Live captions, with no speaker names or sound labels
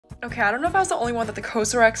Okay, I don't know if I was the only one that the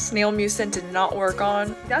Cosrx Snail Mucin did not work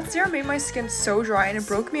on. That serum made my skin so dry and it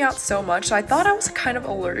broke me out so much, so I thought I was kind of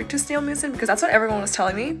allergic to Snail Mucin because that's what everyone was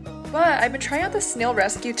telling me. But I've been trying out the Snail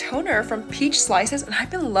Rescue Toner from Peach Slices and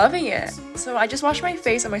I've been loving it. So I just washed my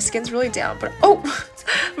face and my skin's really down, but oh,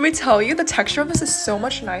 let me tell you, the texture of this is so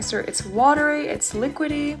much nicer. It's watery, it's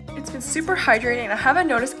liquidy, it's been super hydrating and I haven't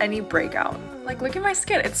noticed any breakout. Like, look at my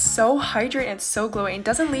skin, it's so hydrating and so glowing. It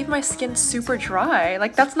doesn't leave my skin super dry.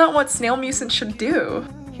 Like, that's not what Snail Mucin should do.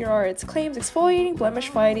 Here are its claims: exfoliating, blemish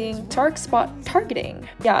fighting, dark spot targeting.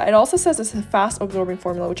 Yeah, it also says it's a fast absorbing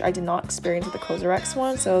formula, which I did not experience with the Cosrx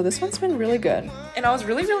one, so this one's been really good. And I was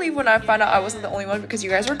really relieved when I found out I wasn't the only one because you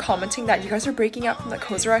guys were commenting that you guys are breaking out from the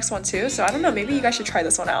Cosrx one too, so I don't know, maybe you guys should try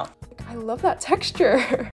this one out. Like, I love that texture.